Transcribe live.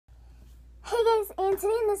Hey guys, and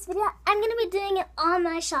today in this video, I'm going to be doing it on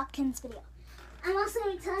my Shopkins video. I'm also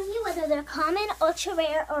going to tell you whether they're common, ultra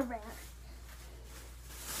rare, or rare.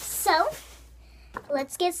 So,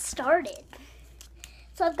 let's get started.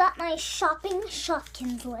 So I've got my shopping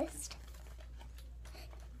Shopkins list.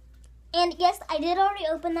 And yes, I did already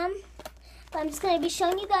open them, but I'm just going to be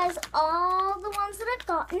showing you guys all the ones that I've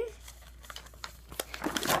gotten.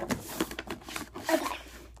 Okay.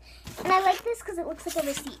 And I like this because it looks like a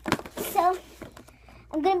receipt. So,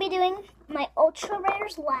 I'm going to be doing my ultra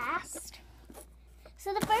rares last.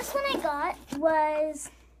 So, the first one I got was,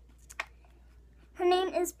 her name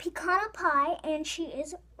is Pecana Pie, and she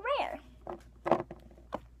is rare.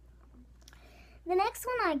 The next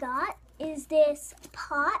one I got is this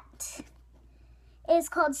pot. It's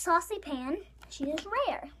called Saucy Pan. She is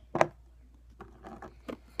rare.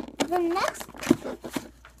 The next,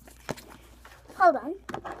 hold on.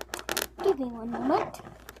 Give me one moment.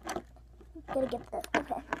 Gotta get this.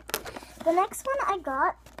 Okay. The next one I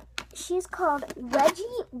got, she's called Reggie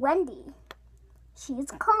Wendy.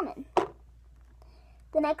 She's common.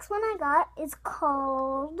 The next one I got is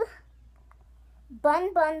called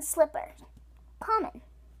Bun Bun Slipper. Common.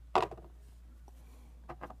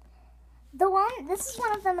 This is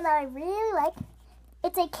one of them that I really like.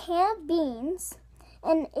 It's a can of beans,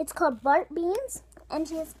 and it's called Bart Beans, and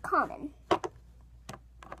she is common.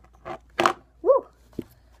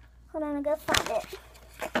 Hold on, I gotta find it.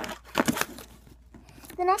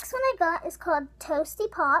 The next one I got is called Toasty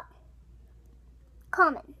Pot.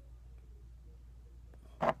 Common.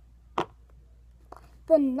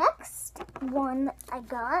 The next one I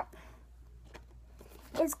got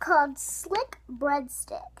is called Slick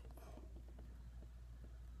Breadstick.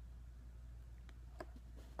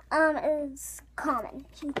 It's common.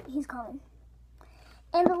 He's common.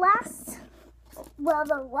 And the last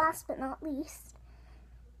but not least,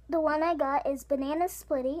 the one I got is Banana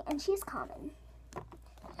Splitty, and she's common.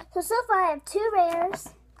 So far I have 2 rares,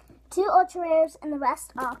 2 ultra rares, and the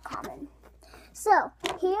rest are common. So,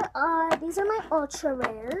 these are my ultra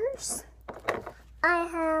rares. I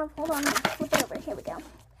have, hold on, flip it over, here we go.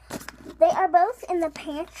 They are both in the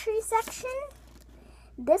pantry section.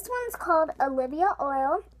 This one's called Olivia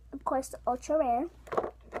Oil, of course, ultra rare.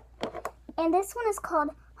 And this one is called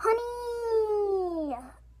Honey,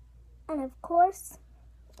 and of course,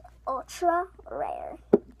 ultra rare.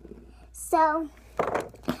 So,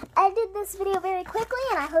 I did this video very quickly,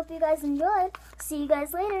 and I hope you guys enjoyed. See you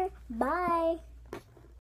guys later. Bye.